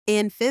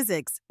In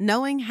physics,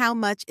 knowing how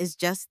much is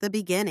just the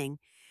beginning.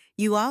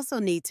 You also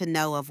need to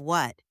know of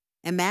what.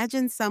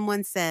 Imagine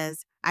someone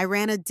says, I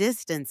ran a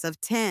distance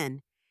of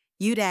 10.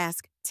 You'd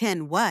ask,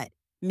 10 what?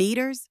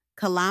 Meters?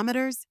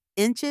 Kilometers?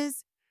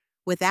 Inches?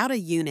 Without a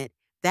unit,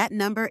 that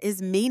number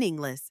is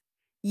meaningless.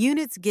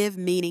 Units give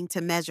meaning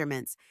to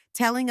measurements,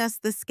 telling us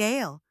the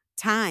scale,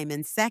 time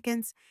in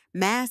seconds,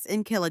 mass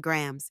in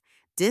kilograms,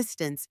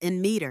 distance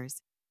in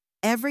meters.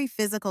 Every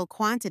physical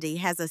quantity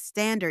has a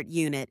standard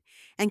unit,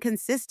 and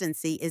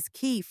consistency is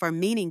key for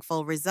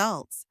meaningful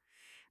results.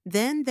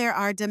 Then there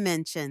are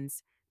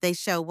dimensions. They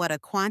show what a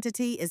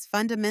quantity is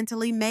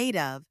fundamentally made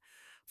of.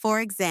 For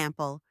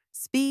example,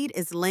 speed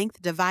is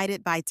length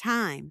divided by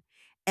time,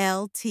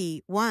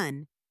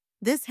 LT1.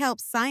 This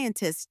helps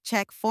scientists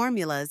check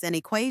formulas and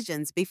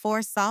equations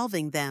before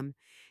solving them.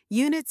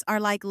 Units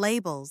are like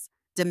labels.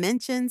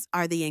 Dimensions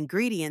are the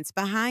ingredients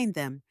behind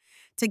them.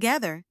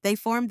 Together, they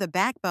form the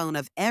backbone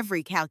of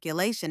every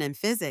calculation in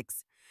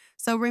physics.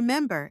 So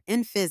remember,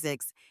 in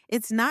physics,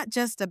 it's not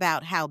just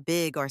about how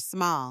big or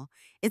small,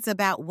 it's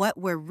about what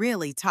we're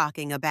really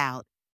talking about.